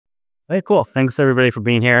Okay, cool. Thanks everybody for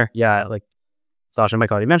being here. Yeah, like Sasha and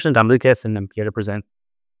Mike already mentioned, I'm Lucas, and I'm here to present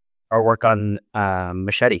our work on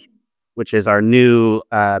Machete, which is our new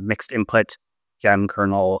mixed input GEMM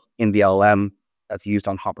kernel in vLLM that's used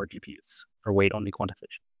on Hopper GPUs for weight-only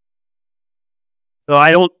quantization. So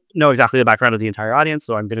I don't know exactly the background of the entire audience,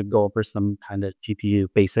 so I'm going to go over some kind of GPU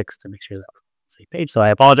basics to make sure that we're on the same page. So I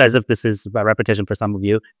apologize if this is a repetition for some of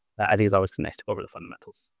you. I think it's always nice to go over the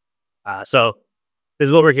fundamentals. So this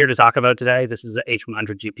is what we're here to talk about today. This is an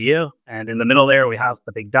H100 GPU, and in the middle there we have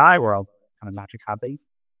the big die where I'll kind of magic have these.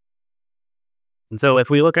 And so if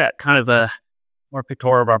we look at kind of a more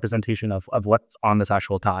pictorial representation of what's on this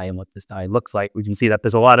actual die and what this die looks like, we can see that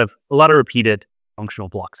there's a lot of repeated functional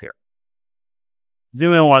blocks here.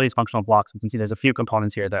 Zoom in on one of these functional blocks, we can see there's a few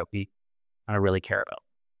components here that we kind of really care about.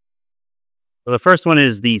 So the first one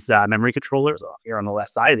is these memory controllers off here on the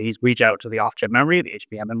left side. These reach out to the off-chip memory, the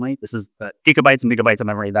HBM memory. This is the gigabytes and gigabytes of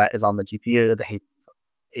memory that is on the GPU, the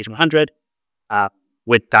H100,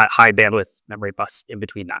 with that high bandwidth memory bus in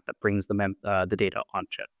between that brings the data on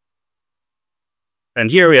chip.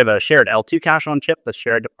 And here we have a shared L2 cache on chip that's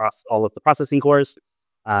shared across all of the processing cores.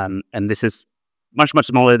 And this is much, much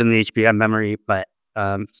smaller than the HBM memory, but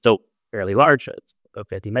still fairly large. It's about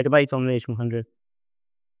 50 megabytes on the H100.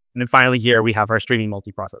 And then finally here we have our streaming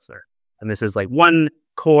multiprocessor. And this is like one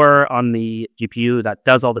core on the GPU that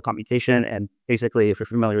does all the computation. And basically, if you're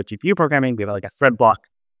familiar with GPU programming, we have like a thread block,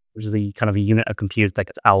 which is the kind of a unit of compute that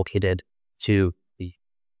gets allocated to the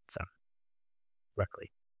system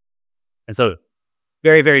directly. And so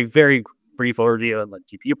very, very, very brief overview of the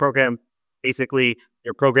GPU program. Basically,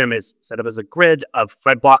 your program is set up as a grid of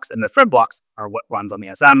thread blocks, and the thread blocks are what runs on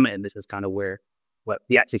the SM. And this is kind of where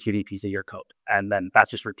the executing piece of your code. And then that's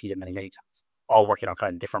just repeated many, many times, all working on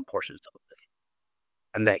kind of different portions of it.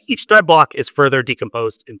 And then each thread block is further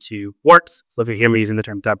decomposed into warps. So if you hear me using the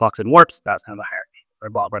term thread blocks and warps, that's kind of the hierarchy.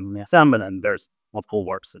 Thread block running on the SM, and then there's multiple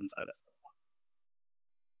warps inside of it.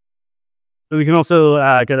 So we can also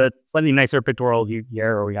get a slightly nicer pictorial view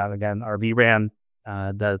here, where we have, again, our VRAM,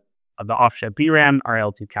 the off-chip VRAM, our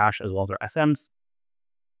L2 cache, as well as our SMs.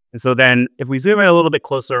 And so then if we zoom in a little bit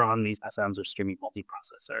closer on these SMs or streaming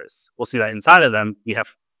multiprocessors, we'll see that inside of them, we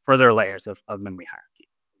have further layers of memory hierarchy.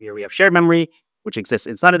 Here we have shared memory, which exists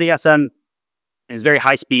inside of the SM and is very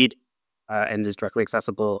high speed and is directly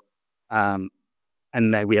accessible. And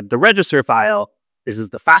then we have the register file. This is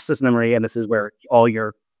the fastest memory, and this is where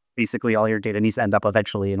basically all your data needs to end up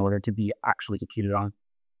eventually in order to be actually computed on.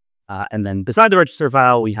 And then beside the register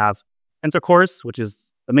file, we have tensor cores, which is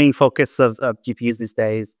the main focus of GPUs these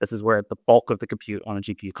days. This is where the bulk of the compute on a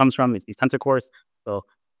GPU comes from, is these tensor cores. So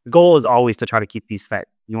the goal is always to try to keep these fed.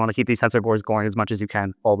 You want to keep these tensor cores going as much as you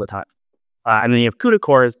can all the time. And then you have CUDA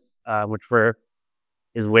cores, which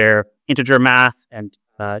is where integer math and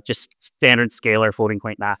just standard scalar floating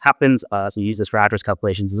point math happens. So you use this for address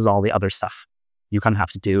calculations. This is all the other stuff you kind of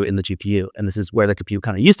have to do in the GPU. And this is where the compute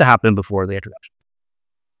kind of used to happen before the introduction.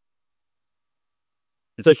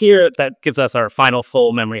 And so here, that gives us our final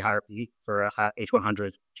full memory hierarchy for a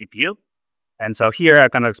H100 GPU. And so here, I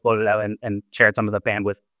kind of exploded out and shared some of the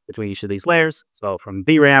bandwidth between each of these layers. So from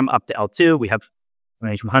VRAM up to L2, we have an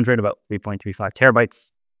H100 about 3.35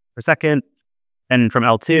 terabytes per second. And from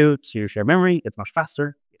L2 to shared memory, it's much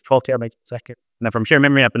faster, 12 terabytes per second. And then from shared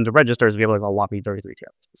memory up into registers, we have like a whopping 33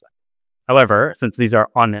 terabytes per second. However, since these are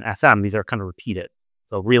on an SM, these are kind of repeated.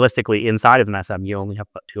 So realistically, inside of an SM, you only have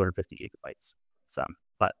about 250 gigabytes.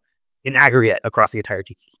 But in aggregate across the entire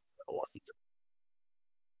GPU.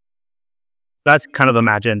 That's kind of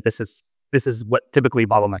imagine this is what typically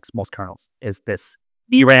bottlenecks most kernels, is this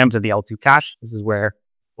VRAM to the L2 cache. This is what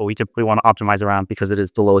we typically want to optimize around because it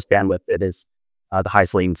is the lowest bandwidth. It is the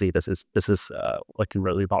highest latency. This is what can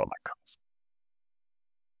really bottleneck kernels.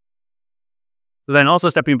 So then also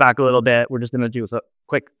stepping back a little bit, we're just going to do a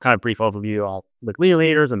quick kind of brief overview of like linear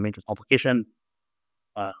layers and matrix multiplication.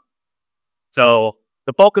 So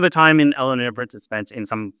the bulk of the time in LLM inference is spent in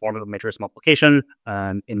some form of matrix multiplication,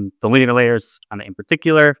 in the linear layers in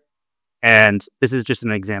particular. And this is just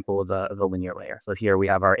an example of the linear layer. So here we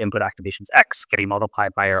have our input activations X getting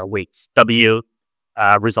multiplied by our weights W,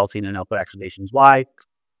 resulting in output activations Y.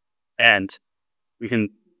 And we can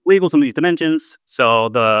label some of these dimensions. So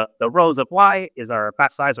the rows of Y is our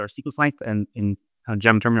batch size, our sequence length, and in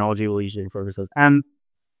GEMM terminology, we'll usually refer to this as M.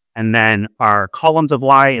 And then our columns of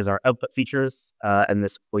Y is our output features, and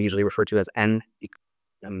this we'll usually refer to as N,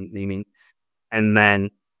 naming. And then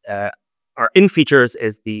our in features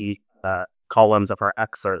is the columns of our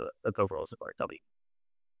X, or the rows of our W.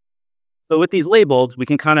 So with these labeled, we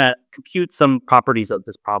can kind of compute some properties of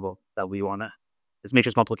this problem that we want to, this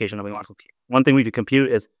matrix multiplication that we want to compute. One thing we could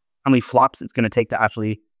compute is how many flops it's going to take to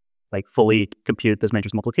actually like fully compute this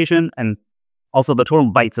matrix multiplication, and also the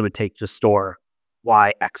total bytes it would take to store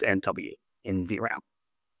Y, X, and W in VRAM.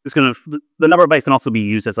 The number of bytes can also be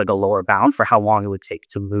used as like a lower bound for how long it would take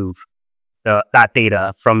to move that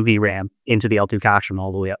data from VRAM into the L2 cache and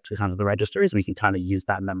all the way up to kind of the registers. We can kind of use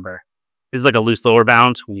that number. This is like a loose lower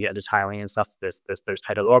bound. When you get into tiling and stuff, there's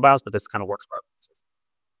tighter lower bounds, but this kind of works for our purposes.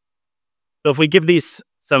 So if we give these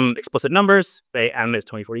some explicit numbers, say M is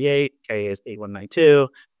 2048, K is 8192,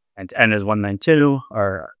 and N is 192,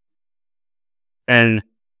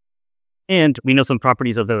 and we know some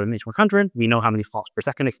properties of the H100. We know how many flops per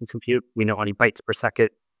second it can compute. We know how many bytes per second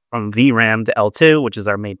from VRAM to L2, which is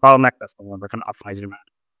our main bottleneck. That's the one we're going to optimize around.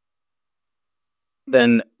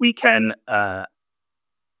 Then we can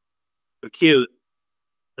compute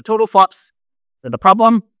the total flops for the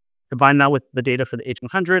problem, combine that with the data for the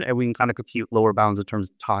H100, and we can kind of compute lower bounds in terms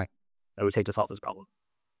of time that would take to solve this problem.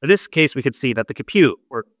 In this case, we could see that the compute,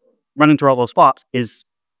 or running through all those flops, is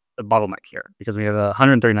the bottleneck here, because we have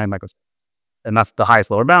 139 microseconds. And that's the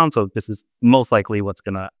highest lower bound, so this is most likely what's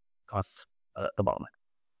going to cause the bottleneck.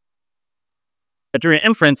 But during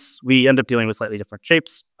inference, we end up dealing with slightly different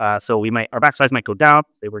shapes. So our batch size might go down.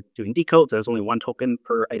 They were doing decodes. There's only one token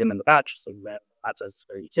per item in the batch, so batch size is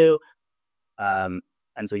 32. And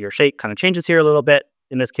so your shape kind of changes here a little bit.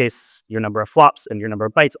 In this case, your number of flops and your number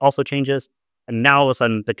of bytes also changes. And now all of a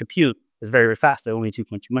sudden, the compute is very, very fast at only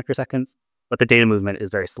 2.2 microseconds, but the data movement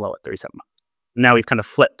is very slow at 37 microseconds. Now we've kind of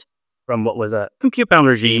flipped from what was a compute bound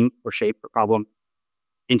regime or shape or problem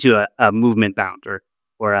into a movement bound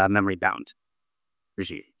or a memory bound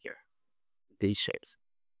regime here, these shapes.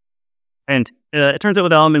 And it turns out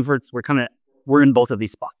with LM inverts, we're in both of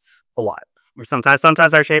these spots a lot. Where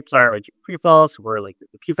sometimes our shapes are like pre-fills, we're like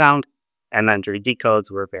the Q found, and then during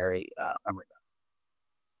decodes, we're very memory bound.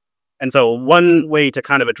 And so one way to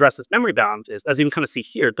kind of address this memory bound is, as you can kind of see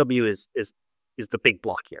here, W is the big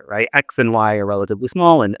block here, right? X and Y are relatively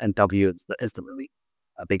small, and W is the really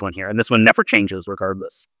big one here. And this one never changes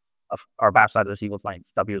regardless of our batch size of the sequence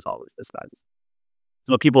length. W is always this size.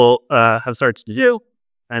 So what people have started to do,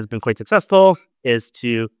 and has been quite successful, is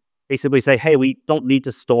to basically say, hey, we don't need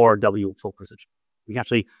to store W with full precision. We can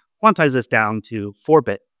actually quantize this down to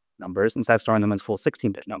 4-bit numbers instead of storing them as full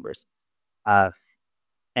 16-bit numbers.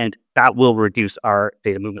 And that will reduce our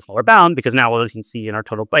data movement lower bound, because now what we can see in our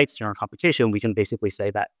total bytes during our computation, we can basically say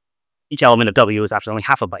that each element of W is actually only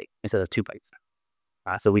half a byte instead of 2 bytes.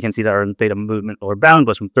 So we can see that our data movement lower bound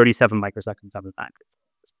was from 37 microseconds down to 9.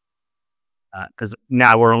 Because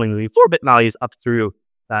now we're only moving 4-bit values up through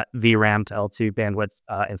that VRAM to L2 bandwidth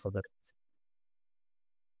instead of.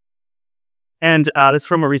 And this is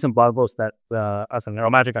from a recent blog post that us and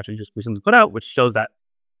NeuroMagic actually just recently put out, which shows that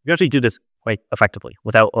you actually do this quite effectively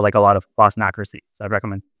without like a lot of Boston accuracy. So I'd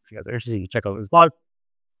recommend, if you guys are interested, you check out this blog.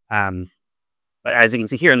 But as you can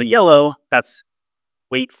see here in the yellow, that's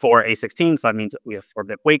wait for A16. So that means that we have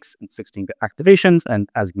 4-bit wakes and 16-bit activations. And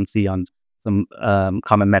as you can see on some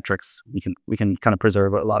common metrics, we can kind of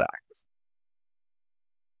preserve a lot of accuracy.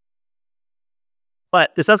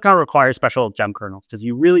 But this does kind of require special GEMM kernels, because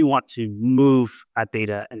you really want to move that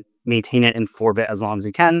data and maintain it in 4-bit as long as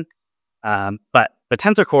you can. But the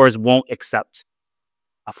tensor cores won't accept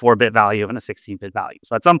a 4-bit value and a 16-bit value.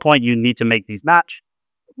 So at some point, you need to make these match.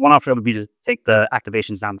 One option would be to take the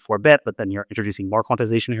activations down to 4-bit, but then you're introducing more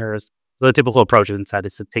quantization errors. So the typical approach instead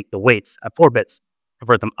is to take the weights at 4 bits,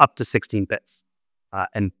 convert them up to 16 bits,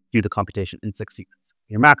 and do the computation in 16 bits.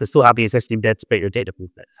 Your math is still happening in 16 bits, but your data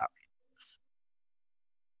movement is happening.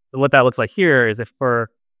 So what that looks like here is, if for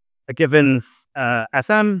a given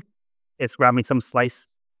SM, it's grabbing some slice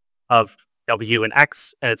of W and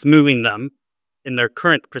X, and it's moving them in their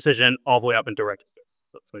current precision all the way up into registers.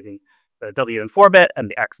 So it's moving the W in 4-bit and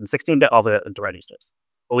the X in 16-bit all the way up into registers.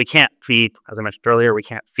 But we can't feed, as I mentioned earlier, we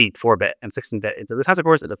can't feed 4-bit and 16-bit into the tensor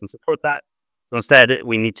cores. It doesn't support that. So instead,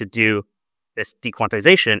 we need to do this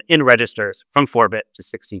dequantization in registers from 4-bit to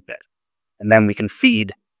 16-bit. And then we can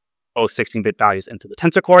feed both 16-bit values into the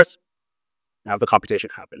tensor cores. Now the computation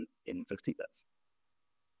happen in 16 bits.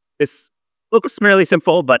 This looks merely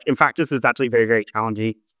simple, but in practice, it's actually very, very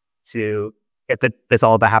challenging to get this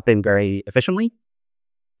all to happen very efficiently.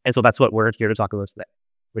 And so that's what we're here to talk about today,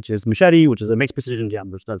 which is Machete, which is a mixed precision gem,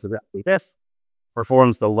 which does exactly this,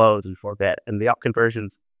 performs the loads in 4-bit and the up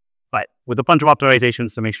conversions, but with a bunch of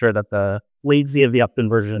optimizations to make sure that the latency of the up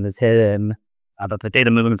conversion is hidden, that the data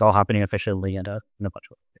movement is all happening efficiently, and a bunch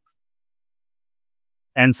of other things.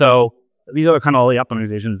 And so these are kind of all the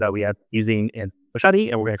optimizations that we have using in Machete,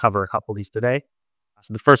 and we're going to cover a couple of these today.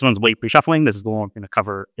 So the first one's weight pre-shuffling. This is the one we're going to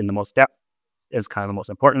cover in the most depth. It's kind of the most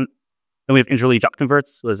important. Then we have interleaved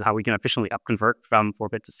upconverts, which is how we can efficiently upconvert from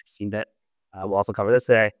 4-bit to 16-bit. We'll also cover this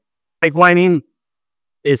today. Pipelining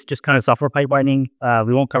is just kind of software pipelining.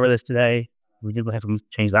 We won't cover this today. We didn't have to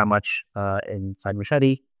change that much inside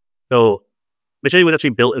Machete. So Machete was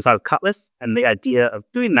actually built inside of Cutlass, and the idea of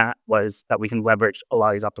doing that was that we can leverage a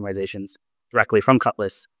lot of these optimizations directly from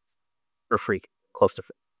Cutlass for free, close to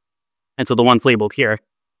free. And so the ones labeled here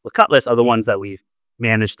with Cutlass are the ones that we've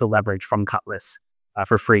managed to leverage from Cutlass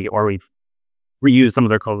for free, or we've reused some of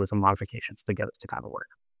their code with some modifications to get it to kind of work.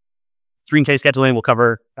 Stream case scheduling we'll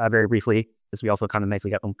cover very briefly, because we also kind of nicely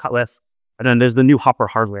get from Cutlass. And then there's the new Hopper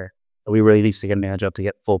hardware that we really need to get advantage of to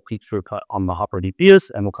get full peak throughput on the Hopper GPUs,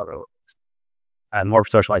 and we'll cover it. And more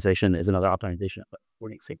socialization is another optimization, but we're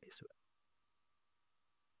going to see base to it.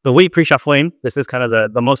 The weight pre-shuffling, this is kind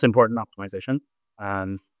of the most important optimization.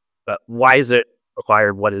 But why is it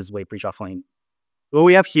required? What is weight pre-shuffling? What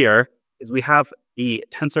we have here is we have the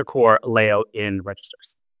tensor core layout in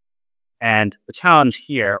registers. And the challenge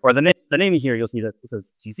here, or the naming here, you'll see that this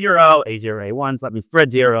is T0, A0, A1. So that means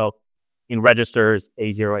thread 0 in registers,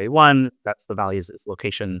 A0, A1. That's the values, is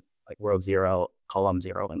location, like row 0, column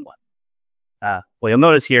 0, and 1. What you'll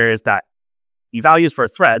notice here is that the values for a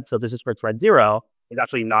thread, so this is for thread 0, is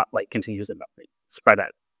actually not like continuous in memory, spread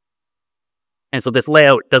out. And so this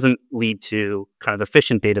layout doesn't lead to kind of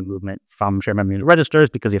efficient data movement from shared memory into registers,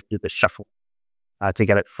 because you have to do this shuffle to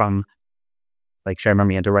get it from like shared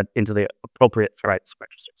memory into the appropriate threads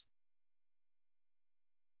registers.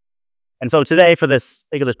 And so today for this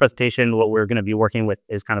presentation, what we're going to be working with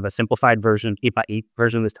is kind of a simplified version, 8x8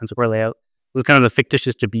 version of this tensor core layout. This is kind of the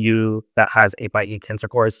fictitious GPU that has 8x8 tensor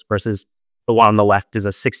cores versus the one on the left is a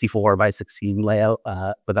 64x16 layout,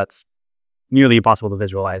 but that's nearly impossible to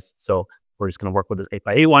visualize. So we're just going to work with this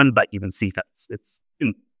 8x8 one, but you can see that it's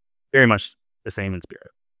very much the same in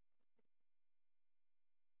spirit.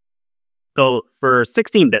 So for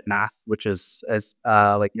 16-bit math, which is as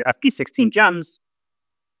like your FP16 gems,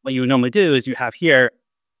 what you would normally do is you have here,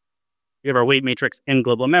 you have our weight matrix in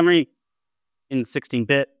global memory in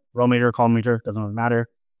 16-bit, row major, column major, doesn't really matter,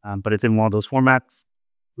 but it's in one of those formats.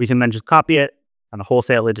 We can then just copy it and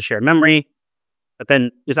wholesale into shared memory. But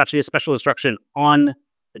then there's actually a special instruction on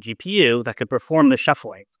the GPU that could perform the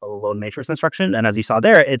shuffling, so the load matrix instruction. And as you saw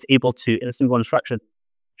there, it's able to, in a single instruction,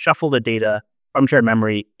 shuffle the data from shared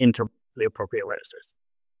memory into the appropriate registers.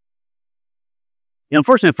 The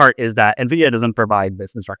unfortunate part is that NVIDIA doesn't provide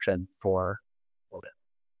this instruction for 4-bit,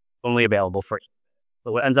 only available for 8.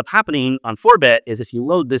 But what ends up happening on 4-bit is if you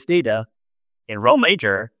load this data in row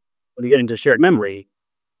major, when you get into shared memory,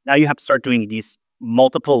 now you have to start doing these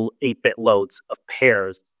multiple 8-bit loads of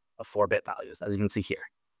pairs of 4-bit values, as you can see here.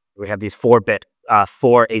 We have these 4 8-bit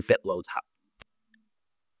loads happening.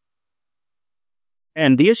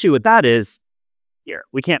 And the issue with that is, here,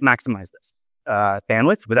 we can't maximize this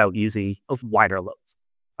bandwidth without using wider loads.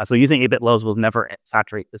 So using 8-bit loads will never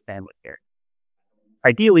saturate this bandwidth here.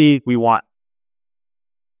 Ideally, we want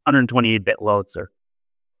 128-bit loads, or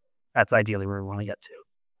that's ideally where we want to get to.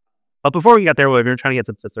 But before we get there, we're trying to get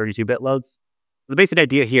to 32-bit loads. The basic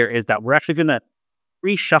idea here is that we're actually going to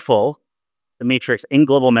reshuffle the matrix in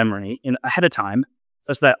global memory ahead of time,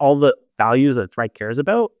 such that all the values that the thread cares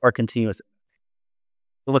about are continuous.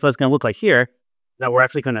 So what that's going to look like here is that we're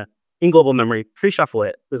actually going to, in global memory, pre-shuffle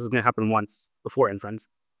it. This is going to happen once before inference.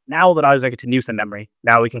 Now that I was like continuous in memory,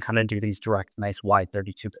 now we can kind of do these direct, nice, wide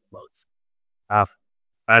 32-bit loads.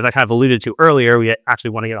 As I kind of alluded to earlier, we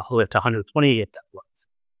actually want to get a lift to 128-bit loads.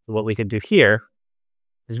 So what we can do here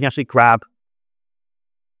is we can actually grab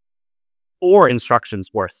 4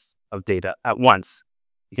 instructions worth of data at once.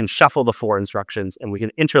 We can shuffle the 4 instructions and we can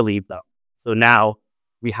interleave them. So now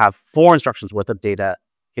we have 4 instructions worth of data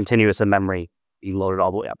continuous in memory being loaded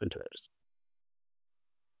all the way up into it.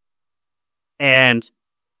 And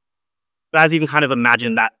as you can kind of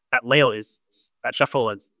imagine, that layout is, that shuffle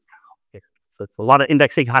is, so it's a lot of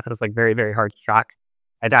indexing happens, like very, very hard to track.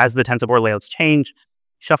 And as the tensor core layouts change,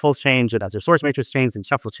 shuffles change, and as your source matrix changes and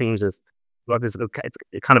shuffle changes, it's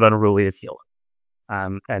kind of unruly to feel.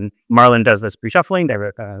 And Marlin does this pre-shuffling. They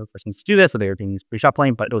were first ones to do this, so they were doing this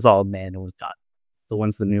pre-shuffling, but it was all manually done. So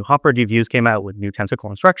once the new Hopper GPUs came out with new tensor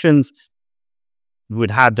core instructions, you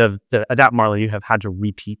would have to adapt Marlin. You have had to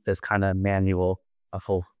repeat this kind of manual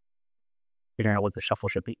shuffle, figuring out what the shuffle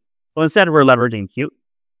should be. So instead, we're leveraging Qt.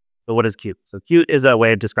 So what is Qt? So Qt is a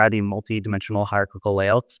way of describing multi-dimensional hierarchical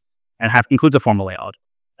layouts and includes a formal layout.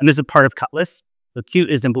 And this is part of Cutlass. So Qt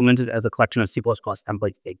is implemented as a collection of C++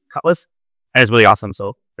 templates in Cutlass. And it's really awesome.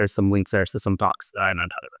 So there's some links there to some docs that I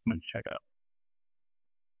highly recommend check out.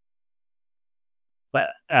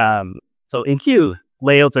 But so in Qt,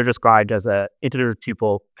 layouts are described as an integer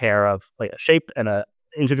tuple pair of like a shape and an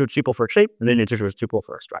integer tuple for a shape and an integer tuple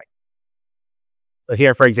for a stride. So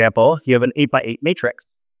here, for example, if you have an 8x8 matrix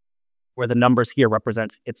where the numbers here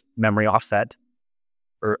represent its memory offset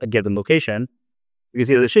for a given location, you can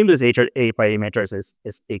see that the shape of this 8x8 matrix is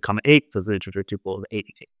 8, 8, so it's the integer tuple of 8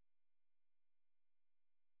 and 8.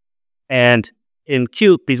 And in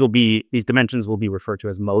Qt, these dimensions will be referred to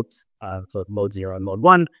as modes, so mode 0 and mode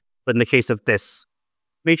 1. But in the case of this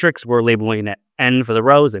matrix, we're labeling it n for the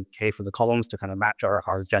rows and k for the columns to kind of match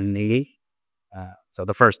our Gen needy. So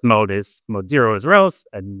the first mode 0 is rows,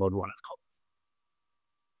 and mode 1 is columns.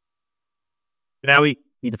 Now we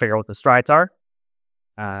need to figure out what the strides are.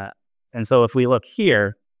 And so if we look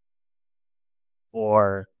here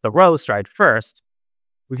for the row stride first,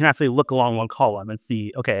 we can actually look along one column and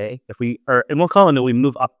see, okay, if we are in one column and we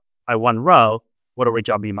move up by one row, what are we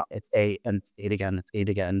jumping up? It's 8, and it's 8 again, it's 8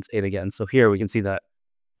 again, it's 8 again. So here we can see that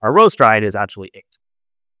our row stride is actually 8.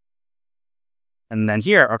 And then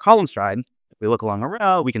here, our column stride, if we look along a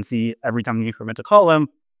row, we can see every time we increment a column,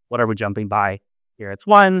 what are we jumping by? Here it's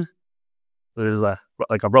 1. So this is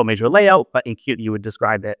like a row major layout, but in Qt you would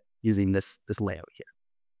describe it using this layout here.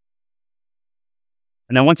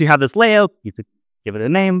 And then once you have this layout, you could give it a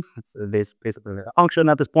name. It's basically a function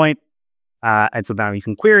at this point. And so now you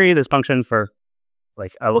can query this function for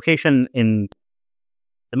like a location in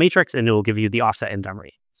the matrix, and it will give you the offset in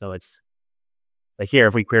memory. So it's like here,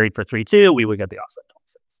 if we queried for 3, 2, we would get the offset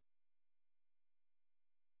 26.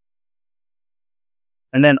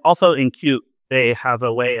 And then also in Qt, they have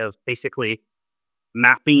a way of basically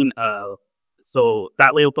mapping. So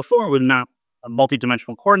that layout before would map a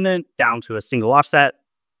multi-dimensional coordinate down to a single offset.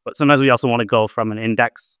 But sometimes we also want to go from an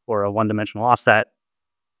index or a one-dimensional offset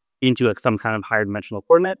into some kind of higher dimensional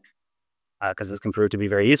coordinate, because this can prove to be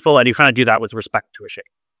very useful. And you kind of do that with respect to a shape.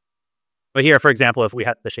 But here, for example, if we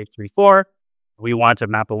had the shape 3, 4, we want to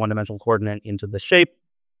map a one-dimensional coordinate into the shape,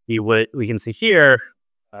 we can see here,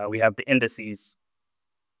 we have the indices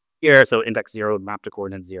here. So index 0 would map to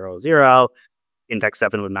coordinate 0, 0. Index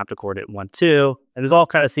 7 would map to coordinate 1, 2. And this all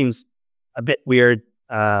kind of seems a bit weird.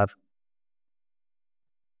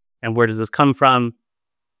 And where does this come from?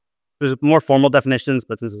 There's more formal definitions,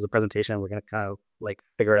 but since this is a presentation, we're going to kind of like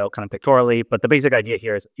figure it out kind of pictorially. But the basic idea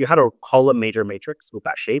here is if you had a column major matrix with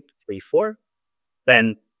that shape, 3, 4,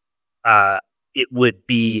 then it would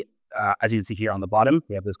be, as you can see here on the bottom,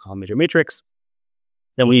 we have this column major matrix.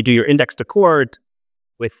 Then when you do your index to chord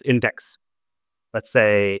with index, let's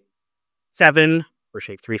say 7 for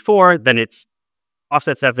shape 3, 4, then it's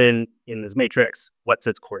offset 7 in this matrix. What's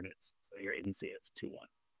its coordinates? So here you can see it's 2, 1.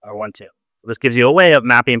 Or 1, 2. So this gives you a way of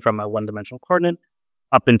mapping from a one-dimensional coordinate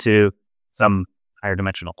up into some higher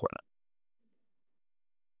dimensional coordinate.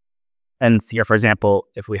 And here, for example,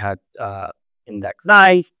 if we had index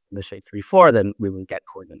 9 in the shape 3, 4, then we would get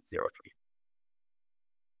coordinate 0, 3.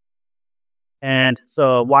 And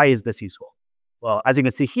so why is this useful? Well, as you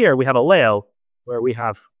can see here, we have a layout where we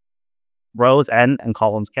have rows n and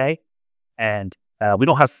columns k, and we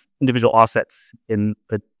don't have individual offsets in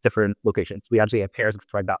the different locations. We actually have pairs of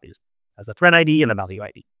thread values as a thread ID and a value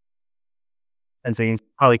ID. And so you can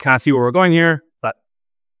probably kind of see where we're going here, but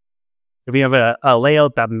if we have a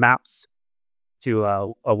layout that maps to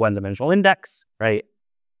a one-dimensional index, right,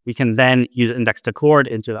 we can then use index to chord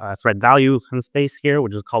into a thread value kind of space here,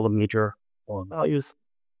 which is called a major column values.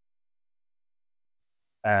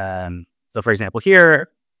 So for example, here,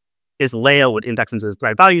 this layout would index into the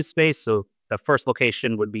thread value space. So the first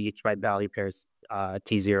location would be thread value pairs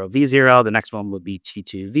T0, V0. The next one would be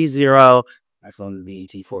T2, V0. Next one would be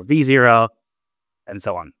T4, V0, and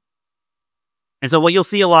so on. And so what you'll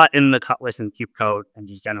see a lot in the Cutlass and Qt code and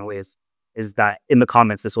just generally is that in the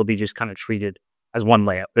comments, this will be just kind of treated as one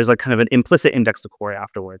layout. There's like kind of an implicit index to core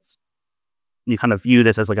afterwards. You kind of view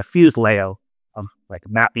this as like a fused layout of like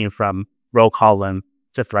mapping from row column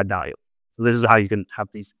to thread value. So this is how you can have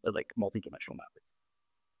these like multi-dimensional mappings.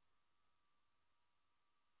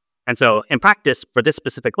 And so in practice, for this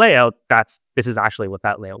specific layout, this is actually what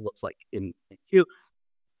that layout looks like in Qt.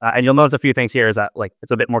 And you'll notice a few things here is that like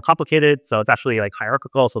it's a bit more complicated. So it's actually like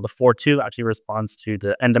hierarchical. So the 4, 2 actually responds to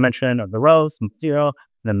the n dimension of the rows, 0. And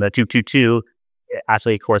then the 2, 2, 2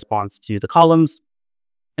 actually corresponds to the columns.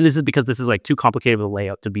 And this is because this is like too complicated of a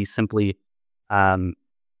layout to be simply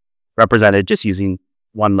represented just using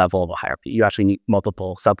one level of a hierarchy. You actually need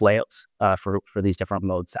multiple sub layouts for these different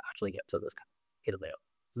modes to actually get to this kind of complicated layout.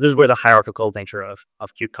 So this is where the hierarchical nature of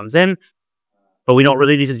Qt comes in. But we don't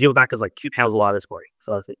really need to deal with that because like Qt handles a lot of this for you.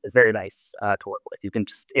 So it's very nice to work with. You can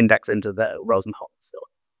just index into the rows and columns. So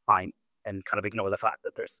fine. And kind of ignore the fact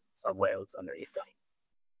that there's sub layouts underneath them.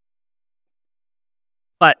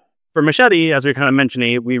 But for Machete, as we kind of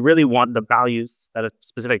mentioning, we really want the values that a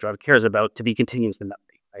specific driver cares about to be continuous in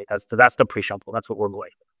memory, right? That's the pre-shuffle. That's what we're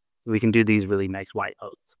going for. So we can do these really nice white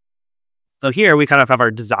loads. So here we kind of have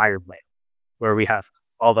our desired layout, where we have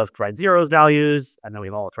all the thread 0's values, and then we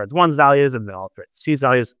have all the threads 1's values, and then all the threads 2's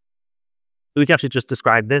values. So we can actually just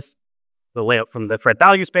describe this, the layout from the thread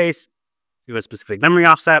value space to a specific memory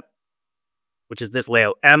offset, which is this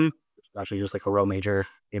layout M, which is actually just like a row major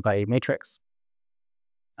by matrix.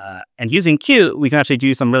 And using Qt, we can actually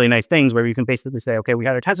do some really nice things where we can basically say, okay, we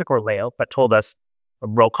had our tensor core layout, but told us a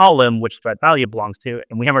row column which thread value belongs to,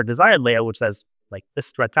 and we have our desired layout, which says, like, this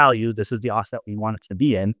thread value, this is the offset we want it to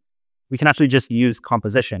be in. We can actually just use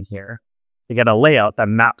composition here to get a layout that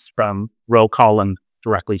maps from row column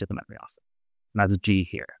directly to the memory offset. And that's G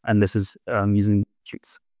here. And this is using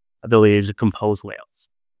Qt's ability to compose layouts.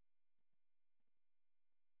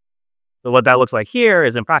 So what that looks like here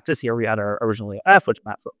is, in practice, here we had our original layout F, which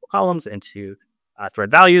maps row columns into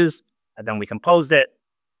thread values. And then we composed it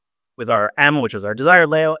with our M, which is our desired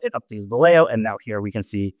layout. It updates the layout. And now here we can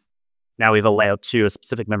see, now we have a layout to a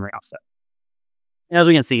specific memory offset. And as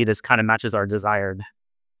we can see, this kind of matches our desired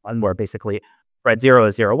one, where basically thread 0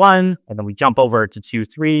 is 0, 1, and then we jump over to 2,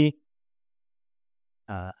 3,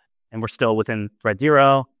 and we're still within thread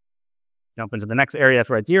 0. Jump into the next area,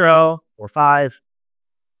 thread 0, 4, 5,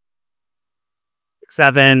 6,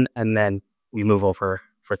 7, and then we move over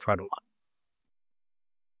for thread 1.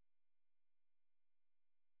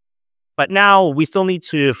 But now we still need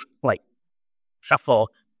to shuffle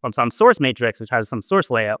from some source matrix, which has some source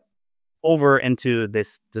layout, over into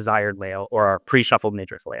this desired layout, or our pre-shuffled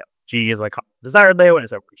matrix layout. G is like desired layout, and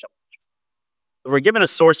it's our pre-shuffled matrix. So we're given a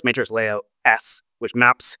source matrix layout S, which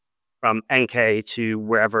maps from NK to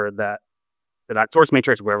wherever that source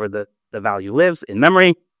matrix, wherever the value lives in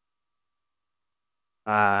memory.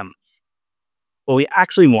 What we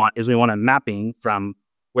actually want is we want a mapping from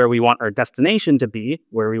where we want our destination to be,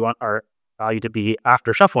 where we want our value to be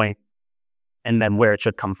after shuffling, and then where it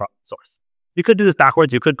should come from, source. You could do this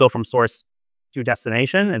backwards. You could go from source to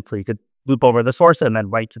destination, and so you could loop over the source and then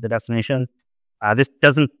write to the destination. This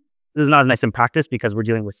is not as nice in practice because we're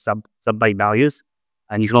dealing with sub-byte values,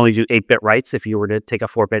 and you can only do 8-bit writes. If you were to take a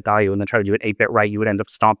 4-bit value and then try to do an 8-bit write, you would end up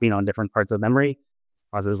stomping on different parts of memory,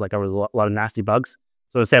 causes like a lot of nasty bugs.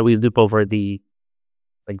 So instead, we loop over the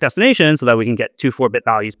destination so that we can get 2 4-bit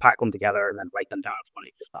values, pack them together, and then write them down as one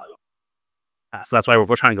 8-bit value. So that's why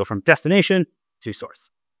we're trying to go from destination to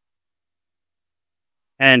source.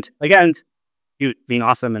 And again, Qt being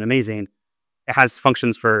awesome and amazing, it has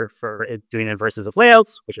functions for doing inverses of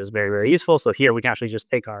layouts, which is very, very useful. So here we can actually just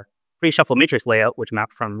take our pre-shuffle matrix layout, which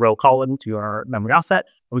maps from row column to our memory offset,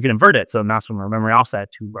 and we can invert it. So it maps from our memory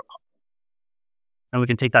offset to row column. And we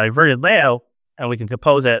can take that inverted layout and we can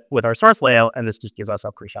compose it with our source layout, and this just gives us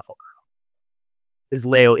a pre-shuffle kernel. This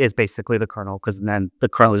layout is basically the kernel, because then the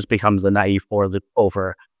kernel just becomes a naive for loop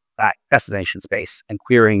over that destination space and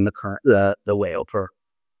querying the layout for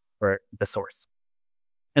the source.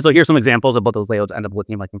 And so here's some examples of what those layouts end up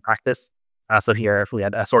looking like in practice. So here, if we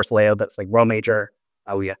had a source layout that's like row major,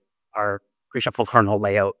 we have our pre-shuffle kernel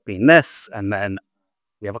layout being this, and then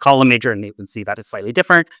we have a column major, and you can see that it's slightly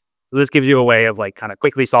different. So this gives you a way of kind of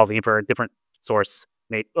quickly solving for different source,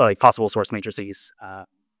 possible source matrices.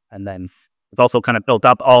 And then it's also kind of built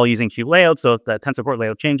up all using Qt layout. So if the tensor core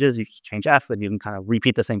layout changes, you change F, and you can kind of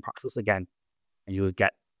repeat the same process again, and you would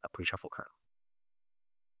get a pre-shuffle kernel.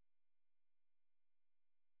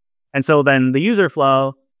 And so then the user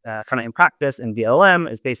flow, kind of in practice in vLLM,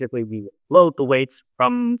 is basically we load the weights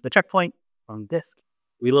from the checkpoint, from disk.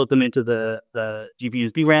 We load them into the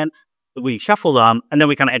GPU's VRAM, we shuffle them, and then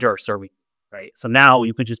we kind of enter our serving, right? So now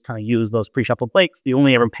you can just kind of use those pre-shuffled weights. You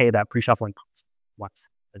only ever pay that pre-shuffling cost once.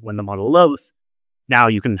 Like when the model loads, now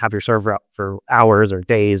you can have your server up for hours or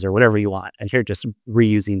days or whatever you want, and you're just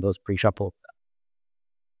reusing those pre-shuffled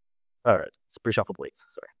weights,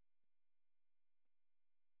 sorry.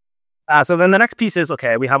 So then the next piece is,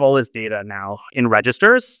 okay, we have all this data now in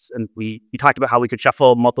registers, and we talked about how we could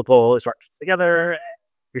shuffle multiple instructions together,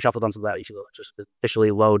 reshuffle them so that you should just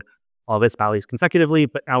officially load all of its values consecutively,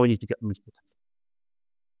 but now we need to get them into the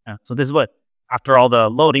tensor. So this is what, after all the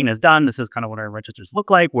loading is done, this is kind of what our registers look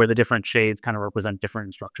like, where the different shades kind of represent different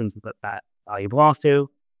instructions that value belongs to.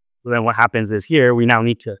 So then what happens is here, we now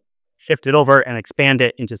need to shift it over and expand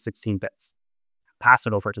it into 16 bits. Pass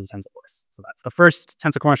it over to the tensor cores. So that's the first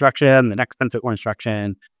tensor core instruction, the next tensor core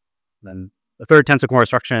instruction, then the third tensor core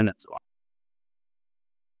instruction, and so on.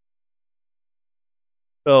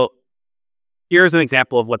 So here's an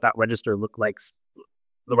example of what that register look like.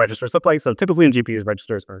 The registers look like. So typically in GPUs,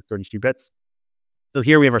 registers are 32 bits. So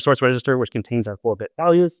here we have our source register, which contains our 4-bit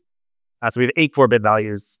values. So we have 8 4-bit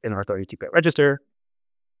values in our 32-bit register.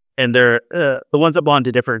 And they're, the ones that belong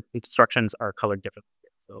to different instructions are colored differently.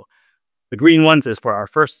 So the green ones is for our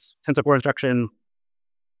first tensor core instruction,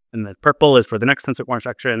 and the purple is for the next tensor core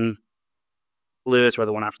instruction, blue is for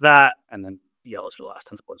the one after that, and then yellow is for the last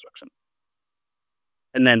tensor core instruction.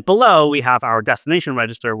 And then below, we have our destination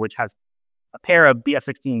register, which has a pair of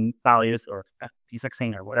BF16 values, or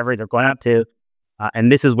FP16, or whatever they're going out to.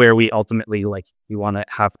 And this is where we ultimately, we want to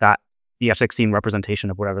have that BF16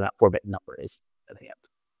 representation of whatever that 4-bit number is at the end.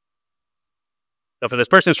 So for this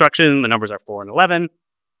first instruction, the numbers are 4 and 11.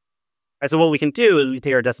 And so what we can do is we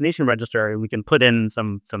take our destination register and we can put in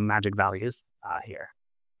some magic values here.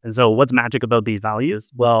 And so what's magic about these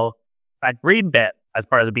values? Well, that green bit as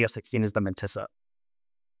part of the BF16 is the mantissa.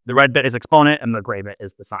 The red bit is exponent and the gray bit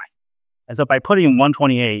is the sign. And so by putting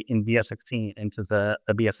 128 in BF16 into the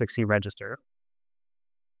BF16 register,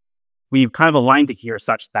 we've kind of aligned it here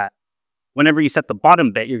such that whenever you set the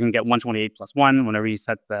bottom bit, you're going to get 128 plus 1. Whenever you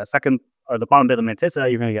set the second or the bottom bit of the mantissa,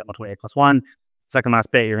 you're going to get 128 plus 1. Second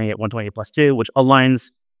last bit, you're going to get 128 plus 2, which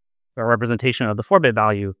aligns our representation of the 4-bit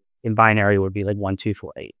value in binary would be like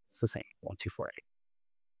 1248. It's the same, 1248.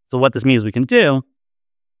 So what this means we can do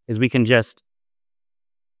is we can just,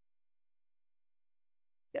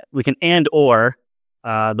 we can and or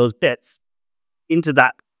those bits into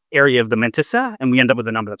that area of the mantissa, and we end up with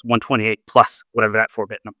a number that's 128 plus whatever that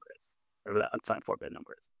 4-bit number is, whatever that unsigned 4-bit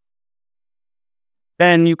number is.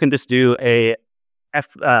 Then you can just do a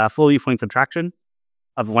full U-point subtraction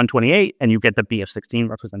of 128, and you get the BF16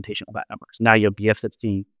 representation of that number. So now you have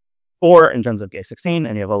BF16 4 in terms of BF16,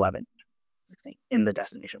 and you have 11 16 in the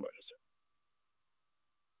destination register.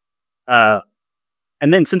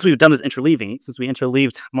 And then since we've done this interleaving, since we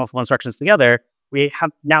interleaved multiple instructions together, we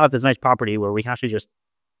now have this nice property where we can actually just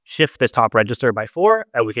shift this top register by 4,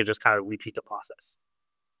 and we can just kind of repeat the process.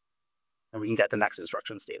 And we can get the next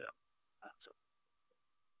instructions data.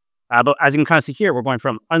 But as you can kind of see here, we're going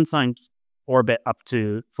from unsigned 4-bit up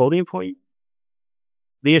to floating point.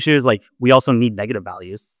 The issue is we also need negative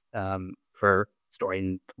values for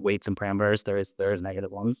storing weights and parameters. There is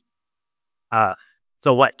negative ones.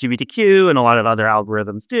 So what GPTQ and a lot of other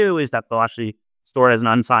algorithms do is that they'll actually store it as an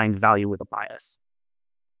unsigned value with a bias.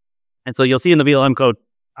 And so you'll see in the vLLM code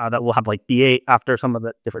that we'll have B8 after some of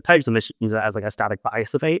the different types, and this means that as a static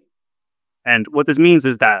bias of 8. And what this means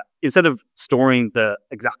is that instead of storing the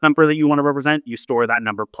exact number that you want to represent, you store that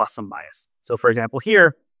number plus some bias. So for example,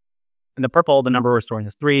 here in the purple, the number we're storing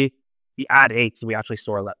is 3. We add 8, so we actually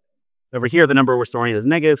store 11. Over here, the number we're storing is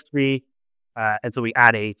 -3. And so we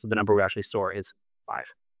add 8, so the number we actually store is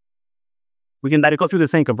 5. We can then go through the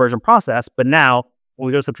same conversion process, but now when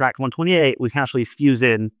we go to subtract 128, we can actually fuse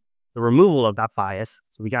in the removal of that bias.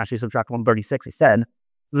 So we can actually subtract 136 instead.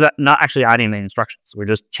 Not actually adding any instructions. We're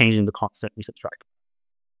just changing the constant we subtract.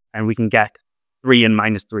 And we can get 3 and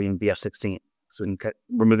 -3 in BF16. So we can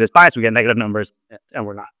remove this bias, we get negative numbers, and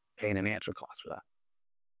we're not paying any extra cost for that.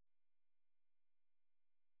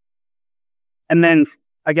 And then,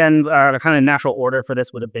 again, the kind of natural order for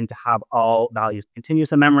this would have been to have all values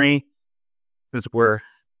continuous in memory. Since we're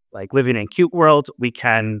living in Qt world, we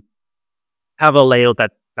can have a layout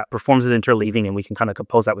that performs as interleaving, and we can kind of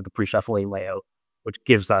compose that with the pre-shuffling layout, which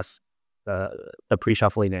gives us the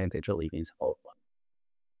pre-shuffling and interleavings all at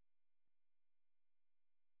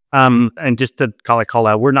once. And just to call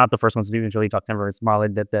out, we're not the first ones to do interleave upconversion.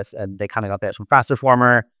 Marlin did this, and they kind of got that from Faster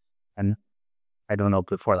Former, and I don't know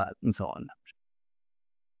before that, and so on.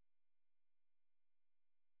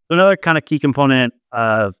 So another kind of key component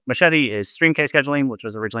of Machete is stream case scheduling, which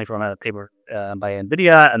was originally from a paper by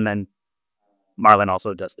NVIDIA, and then Marlin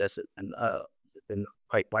also does this, and it's been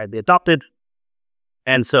quite widely adopted.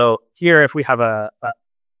 And so here, if we have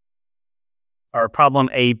our problem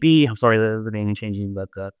A, B, I'm sorry, the naming changing, but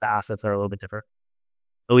the assets are a little bit different.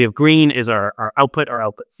 So we have green is our output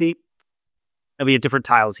C, and we have different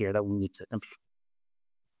tiles here that we need to implement.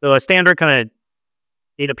 So a standard kind of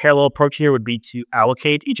data parallel approach here would be to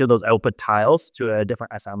allocate each of those output tiles to a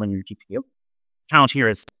different SM in your GPU. Challenge here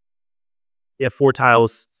is we have 4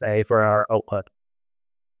 tiles, say, for our output,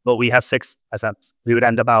 but we have 6 SMs. We would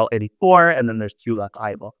end up about 84, and then there's 2 left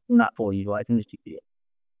idle, not fully utilizing the GPU.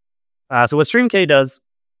 So what StreamK does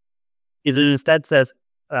is it instead says,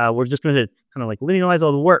 we're just going to kind of linearize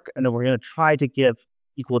all the work, and then we're going to try to give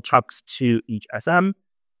equal chunks to each SM.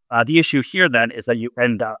 The issue here then is that you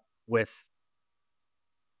end up with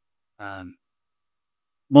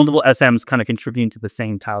multiple SMs kind of contributing to the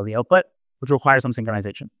same tile of the output, which requires some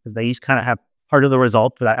synchronization because they each kind of have part of the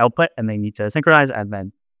result for that output, and they need to synchronize and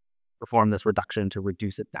then perform this reduction to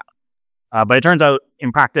reduce it down. But it turns out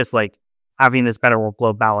in practice, like having this better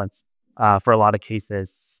workload balance for a lot of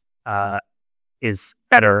cases is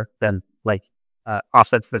better than like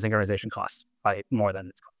offsets the synchronization cost by more than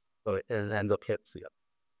its cost. So it ends up hits.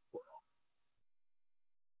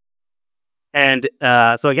 And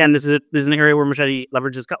so again, this is an area where Machete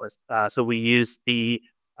leverages Cutlass. So we use the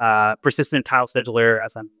persistent tile scheduler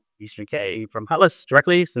SMB from Cutlass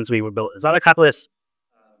directly. Since we were built as out of Cutlass,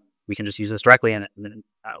 we can just use this directly, and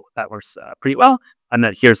that works pretty well. And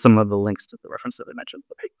then here's some of the links to the reference that I mentioned,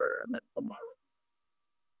 the paper, and then the model.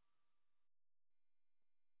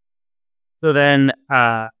 So then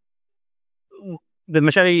the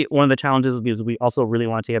Machete, one of the challenges is we also really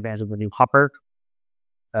want to take advantage of the new Hopper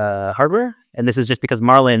hardware. And this is just because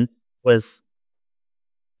Marlin was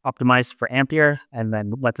optimized for Ampere, and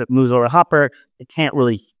then once it moves over to Hopper, it can't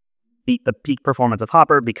really beat the peak performance of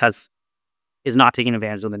Hopper because it's not taking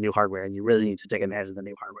advantage of the new hardware, and you really need to take advantage of the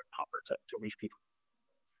new hardware in Hopper to reach people.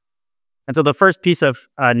 And so the first piece of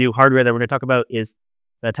new hardware that we're going to talk about is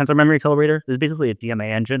the Tensor Memory Accelerator. This is basically a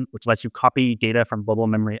DMA engine, which lets you copy data from global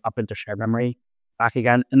memory up into shared memory back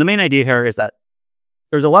again. And the main idea here is that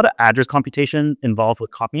there's a lot of address computation involved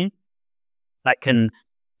with copying that can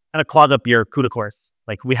kind of clog up your CUDA cores.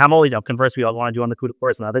 Like we have all these upconverts we all want to do on the CUDA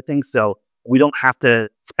cores and other things, so we don't have to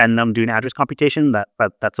spend them doing address computation.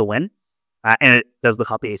 That's a win. And it does the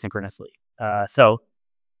copy asynchronously. So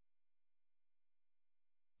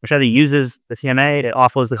Machete uses the TMA, it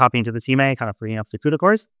offloads the copy into the TMA, kind of freeing up the CUDA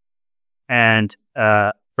cores. And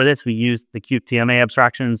for this, we used the Qt TMA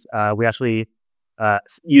abstractions. We actually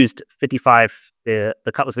used 55, the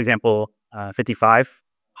Cutlass example, 55,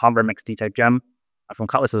 Hopper mixed D-type gem from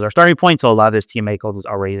Cutlass as our starting point. So a lot of this TMA code was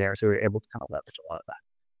already there. So we were able to kind of leverage a lot of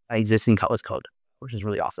that existing Cutlass code, which is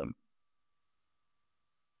really awesome.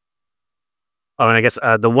 Oh, and I guess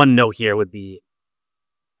the one note here would be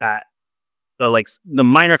that the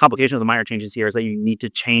minor complications, the minor changes here is that you need to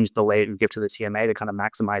change the layout you give to the TMA to kind of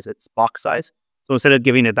maximize its box size. So instead of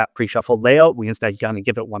giving it that pre-shuffled layout, we instead kind of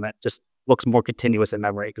give it one that just looks more continuous in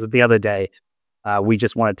memory. Because at the other day, we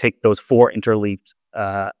just want to take those 4 interleaved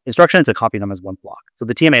instructions and copy them as one block. So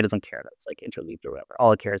the TMA doesn't care that it's like interleaved or whatever.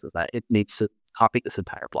 All it cares is that it needs to copy this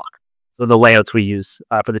entire block. So the layouts we use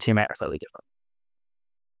for the TMA are slightly different.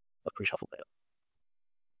 A pre-shuffled layout.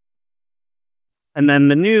 And then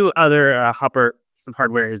the new other Hopper piece of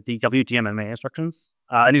hardware is the WGMMA instructions.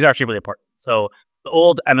 And these are actually really important. So the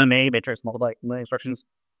old MMA, matrix multiply instructions,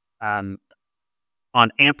 on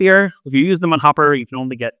Ampere, if you use them on Hopper, you can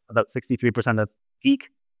only get about 63% of peak,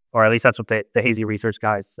 or at least that's what the Hazy research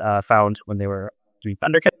guys found when they were doing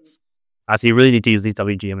Thunder kits. So you really need to use these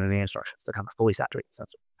WGMMA instructions to kind of fully saturate the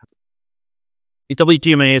sensor. These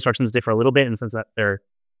WGMMA instructions differ a little bit in the sense that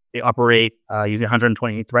they operate using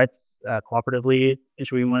 128 threads cooperatively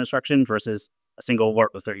issuing one instruction versus a single wart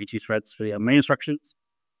with 32 threads for the main instructions.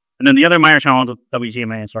 And then the other minor challenge with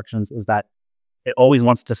WGMA instructions is that it always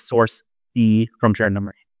wants to source E from shared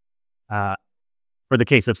memory for the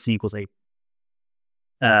case of C equals 8.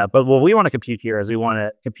 But what we want to compute here is we want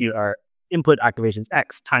to compute our input activations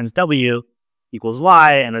X times W equals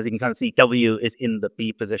Y. And as you can kind of see, W is in the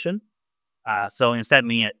B position. So instead,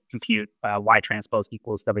 we compute Y transpose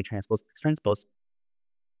equals W transpose X transpose.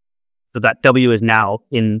 So that W is now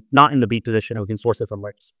not in the B position, and we can source it from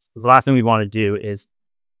where. Because the last thing we want to do is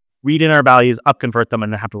read in our values, upconvert them,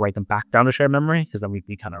 and then have to write them back down to shared memory, because then we'd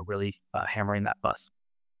be kind of really hammering that bus.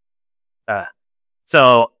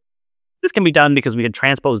 So this can be done because we can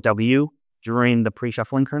transpose W during the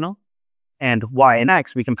pre-shuffling kernel, and Y and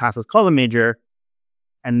X we can pass as column major,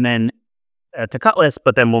 and then to Cutlass,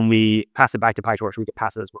 but then when we pass it back to PyTorch, we can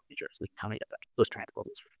pass it as work major, so we can kind of get those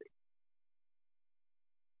transposes for free.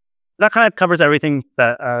 That kind of covers everything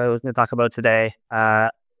that I was going to talk about today.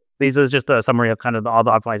 These is just a summary of kind of all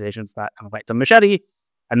the optimizations that kind of went to Machete,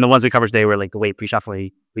 and the ones we covered today were like the way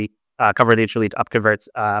pre-shuffling. We covered the interleaved upconverts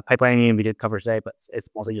pipelining we did cover today, but it's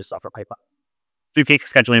mostly just software pipeline. 3K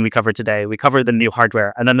scheduling we covered today. We covered the new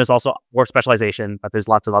hardware, and then there's also work specialization, but there's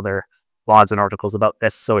lots of other blogs and articles about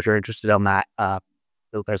this. So if you're interested in that,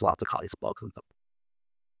 there's lots of colleagues blogs and stuff.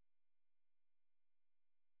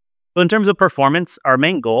 So in terms of performance, our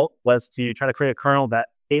main goal was to try to create a kernel that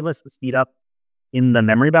gave us speed up in the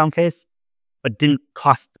memory bound case, but didn't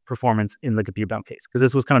cost performance in the compute bound case. Because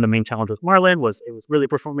this was kind of the main challenge with Marlin, was it was really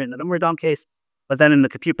performant in the memory bound case, but then in the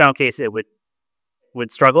compute bound case, it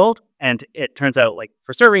would struggle. And it turns out, like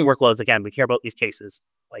for serving workloads, again, we care about these cases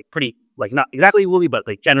like pretty, like not exactly equally, but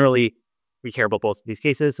like generally we care about both of these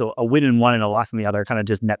cases. So a win in one and a loss in the other kind of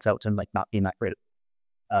just nets out to like not being that great.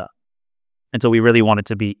 And so we really wanted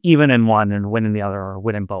to be even in one and win in the other, or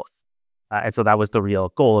win in both. And so that was the real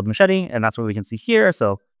goal of Machete, and that's what we can see here.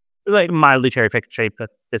 So it's like mildly cherry picked shape, but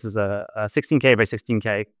this is a 16K by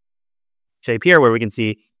 16K shape here, where we can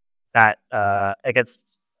see that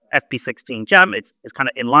against FP16 gem, it's kind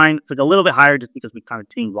of in line. It's like a little bit higher just because we kind of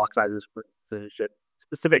tuned block sizes for the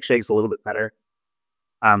specific shapes a little bit better.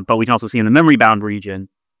 But we can also see in the memory bound region,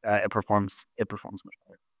 it performs much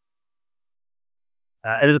better.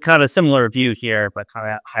 It is kind of a similar view here, but kind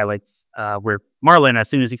of highlights where Marlin, as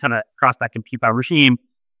soon as you kind of cross that compute bound regime,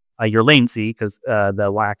 your latency, because the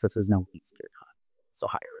y-axis is no latency or time, so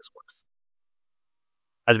higher is worse.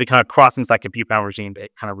 As we kind of cross into that compute bound regime,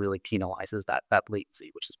 it kind of really penalizes that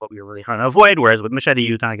latency, which is what we were really trying to avoid. Whereas with Machete,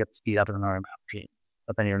 you kind of get the speed up in the memory bound regime,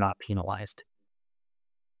 but then you're not penalized.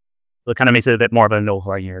 So it kind of makes it a bit more of a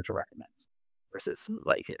no-brainer to recommend versus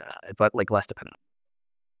but less dependent.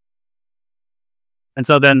 And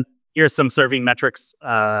so then here's some serving metrics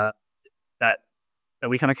that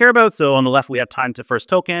we kind of care about. So on the left, we have time to first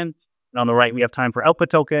token. And on the right, we have time for output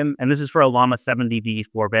token. And this is for a Llama 7dB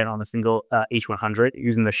 4-bit on a single H100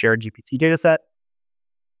 using the shared GPT dataset.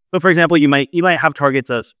 So for example, you might have targets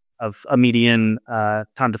of a median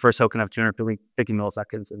time to first token of 250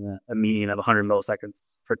 milliseconds and a median of 100 milliseconds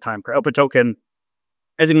for time per output token.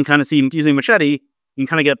 As you can kind of see using Machete, you can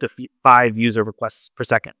kind of get up to 5 user requests per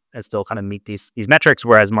second and still kind of meet these metrics,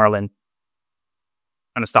 whereas Marlin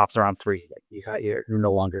kind of stops around 3. Like you're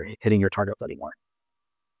no longer hitting your targets anymore.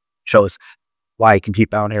 Shows why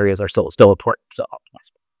compute bound areas are still important to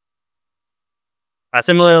optimize.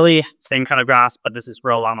 Similarly, same kind of graph, but this is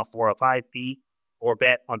for a Llama 405B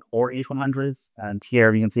 4-bit on 4 H100s. And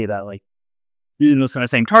here you can see that like using those kind of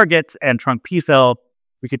same targets and trunk p-fill,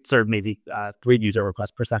 we could serve maybe 3 user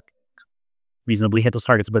requests per second. Reasonably hit those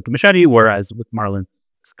targets with the Machete, whereas with Marlin,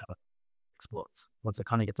 this kind of explodes once it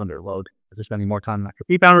kind of gets under load. They're spending more time in that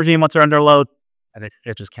compute bound regime once they're under load, and it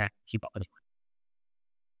just can't keep up anymore.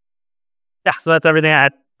 Yeah, so that's everything I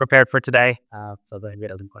had prepared for today. So if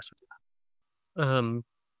anybody has any questions.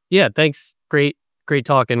 Yeah, thanks. Great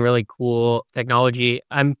talk and really cool technology.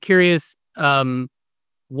 I'm curious,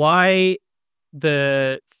 why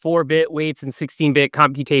the 4-bit weights and 16-bit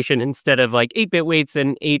computation instead of like 8-bit weights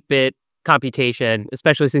and 8-bit computation,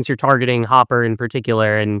 especially since you're targeting Hopper in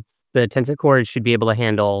particular, and the tensor cores should be able to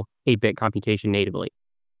handle 8-bit computation natively.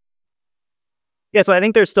 Yeah, so I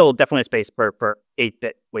think there's still definitely a space for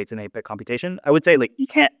 8-bit weights and 8-bit computation. I would say like you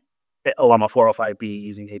can't fit a Llama 405B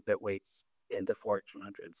using 8-bit weights into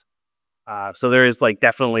 4H100s. So there is like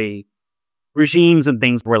definitely regimes and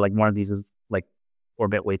things where like one of these is like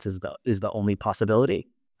 4-bit weights is the only possibility.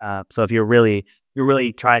 So if you're really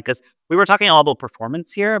trying, because we were talking all about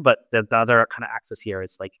performance here, but the other kind of axis here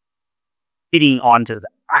is like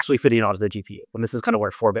actually fitting onto the GPU. And this is kind of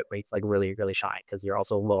where 4-bit weights like really shine, because you're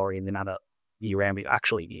also lowering the amount of VRAM you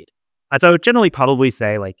actually need. And so I would generally probably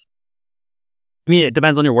say like, I mean, it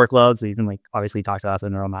depends on your workload. So you can like obviously talk to us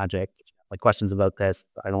in NeuroMagic, like questions about this.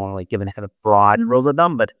 I don't want to like give any kind of broad rules of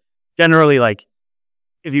thumb, but generally like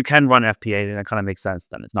if you can run FPA and it kind of makes sense,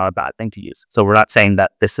 then it's not a bad thing to use. So we're not saying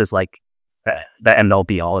that this is like the end all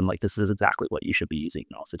be all and like this is exactly what you should be using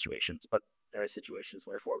in all situations, but there are situations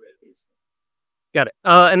where 4-bit is. Got it.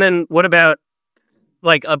 And then what about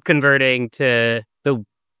like upconverting to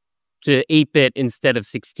 8-bit instead of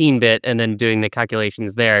 16-bit and then doing the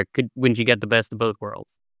calculations there? Wouldn't you get the best of both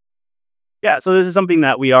worlds? Yeah, so this is something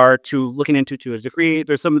that we are looking into to a degree.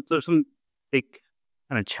 There's some big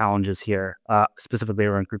kind of challenges here, specifically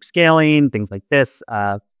around group scaling, things like this.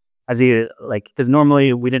 Because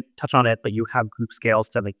normally we didn't touch on it, but you have group scales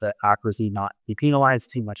to make the accuracy not be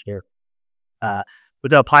penalized too much here. But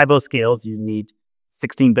to apply those scales, you need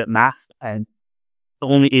 16-bit math, and the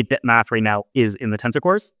only 8-bit math right now is in the tensor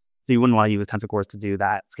cores. So you wouldn't want to use tensor cores to do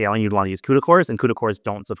that scaling. You'd want to use CUDA cores, and CUDA cores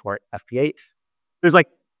don't support FP8. There's like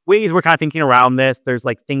ways we're kind of thinking around this. There's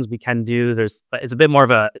like things we can do. But it's a bit more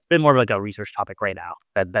of like a research topic right now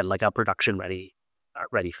than like a production ready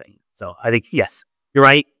thing. So I think yes, you're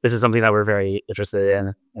right. This is something that we're very interested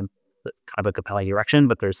in and kind of a compelling direction.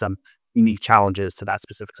 But there's some unique challenges to that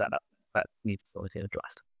specific setup that need to still get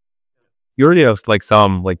addressed. You already have like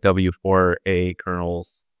some like W4A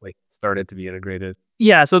kernels like started to be integrated.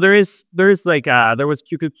 Yeah, so there was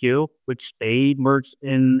QQQ, which they merged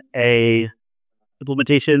in a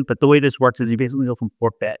implementation, but the way this works is you basically go from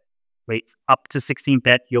 4-bit weights up to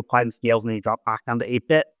 16-bit, you apply the scales, and then you drop back down to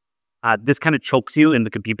 8-bit. This kind of chokes you in the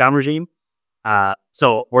compute bound regime.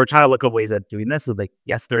 So we're trying to look at ways of doing this. So like,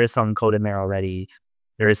 yes, there is some code in there already.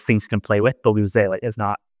 There is things you can play with, but we would say like it's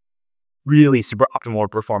not really super optimal or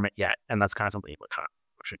performant yet. And that's kind of something we're kind of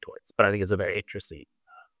pushing towards. But I think it's a very interesting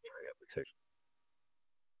area of research.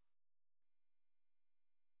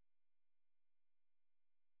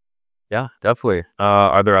 Yeah, definitely.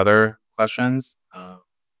 Are there other questions? Feel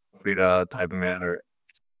free to type them in or.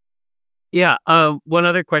 Yeah. One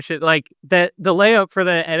other question, like the layout for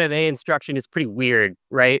the NMA instruction is pretty weird,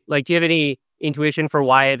 right? Like, do you have any intuition for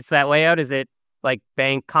why it's that layout? Is it like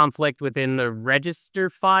bank conflict within the register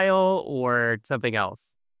file or something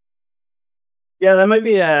else? Yeah, that might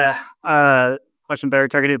be a question better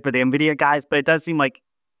targeted for the NVIDIA guys, but it does seem like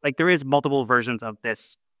there is multiple versions of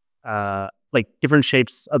this, like different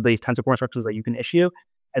shapes of these tensor core instructions that you can issue.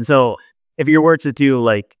 And so if you were to do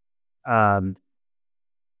like,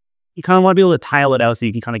 you kind of want to be able to tile it out so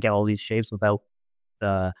you can kind of get all these shapes without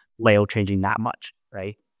the layout changing that much,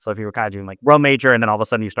 right? So if you were kind of doing like row major and then all of a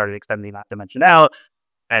sudden you started extending that dimension out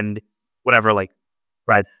and whatever like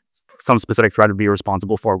thread, some specific thread would be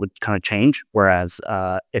responsible for would kind of change. Whereas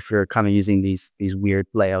if you're kind of using these weird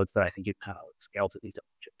layouts, that I think you kind of scale to these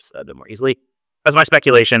different chips a bit more easily. That's my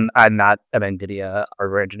speculation. I'm not an NVIDIA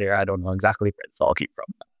hardware engineer. I don't know exactly where it's all came from.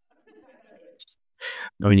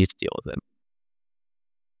 No, we need to deal with it.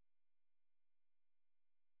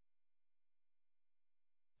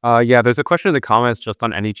 Yeah, there's a question in the comments just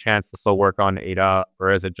on any chance to still work on Ada,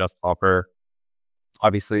 or is it just Hopper?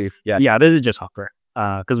 Obviously, Yeah, this is just Hopper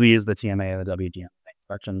because we use the TMA and the WGM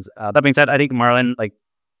instructions. That being said, I think Marlin, like,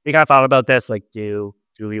 we kind of thought about this, like, do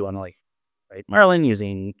we want to like write Marlin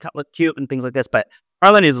using Cutlass Cube and things like this? But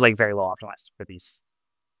Marlin is like very low optimized for these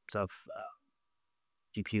sorts of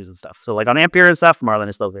GPUs and stuff. So like on Ampere and stuff, Marlin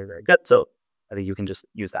is still very, very good. So I think you can just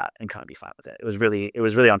use that and kind of be fine with it. It was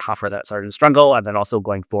really on Hopper that started to struggle, and then also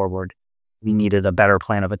going forward, we needed a better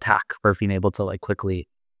plan of attack for being able to like quickly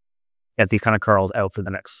get these kind of kernels out for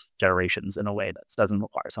the next generations in a way that doesn't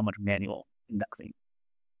require so much manual indexing.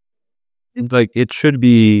 like it should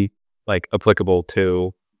be like applicable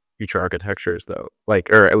to future architectures, though. Like,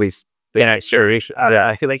 or at least Yeah, sure.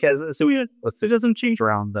 I feel like it doesn't change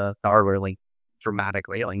around the hardware like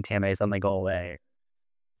dramatically. Like TMA suddenly go away.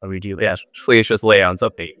 What do we do? yeah, please just lay on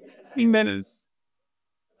update. Minutes.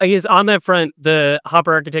 I guess on that front, the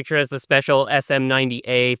Hopper architecture has the special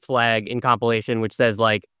SM90A flag in compilation, which says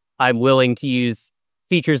like, I'm willing to use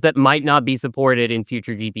features that might not be supported in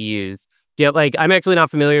future GPUs. Yeah, like I'm actually not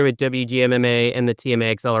familiar with WGMMA and the TMA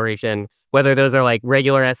acceleration, whether those are like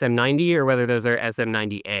regular SM90 or whether those are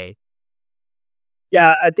SM90A.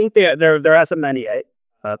 Yeah, I think they're SM98.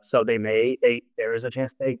 So there is a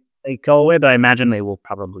chance they go away, but I imagine they will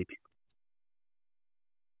probably be.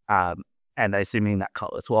 And assuming that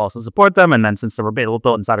Cutlass will also support them, and then since they're built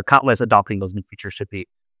inside of Cutlass, adopting those new features should be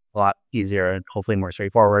a lot easier and hopefully more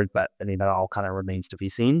straightforward. But I think that all kind of remains to be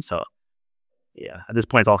seen. So yeah, at this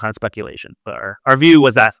point, it's all kind of speculation. But our view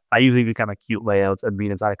was that by using these kind of cute layouts and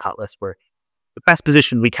being inside of Cutlass, we're the best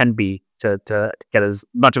position we can be to get as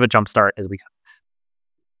much of a jump start as we can.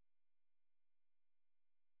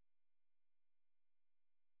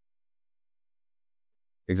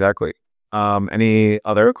 Exactly. Any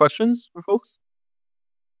other questions for folks?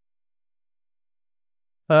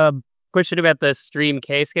 Question about the stream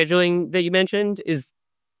K scheduling that you mentioned is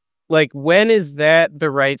like, when is that the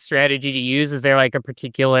right strategy to use? Is there like a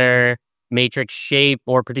particular matrix shape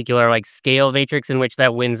or particular like scale matrix in which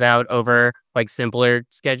that wins out over like simpler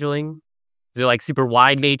scheduling? Is it like super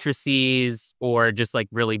wide matrices or just like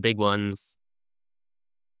really big ones?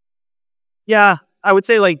 Yeah, I would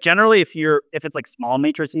say like generally if it's like small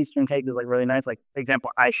matrices, stream cake is like really nice. Like the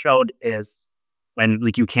example I showed is when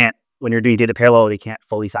like when you're doing data parallel, you can't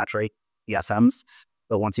fully saturate the SMs.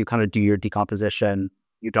 But once you kind of do your decomposition,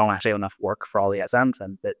 you don't actually have enough work for all the SMs,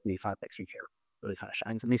 and that we find that stream care really kind of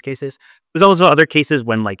shines in these cases. There's also other cases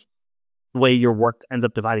when like the way your work ends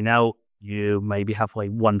up dividing out, you maybe have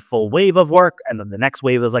like one full wave of work, and then the next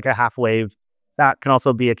wave is like a half wave. That can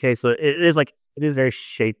also be a case. So it is very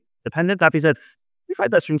shape dependent. That being said, we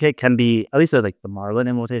find that stream cake can be, at least like the Marlin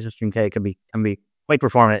implementation of stream cake can be quite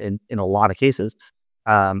performant in a lot of cases.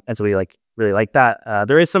 And so we really like that.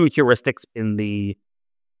 There is some heuristics in the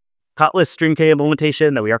Cutlass stream K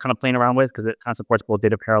implementation that we are kind of playing around with because it kind of supports both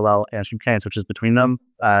data parallel and stream K and switches between them.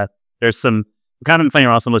 We're kind of playing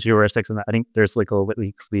around with some of those heuristics, and I think there's like a little bit of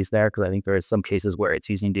squeeze there because I think there is some cases where it's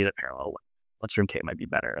using data parallel when stream K might be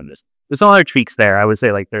better. And there's some other tweaks there. I would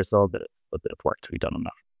say like there's still a bit of work to be done on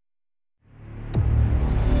that.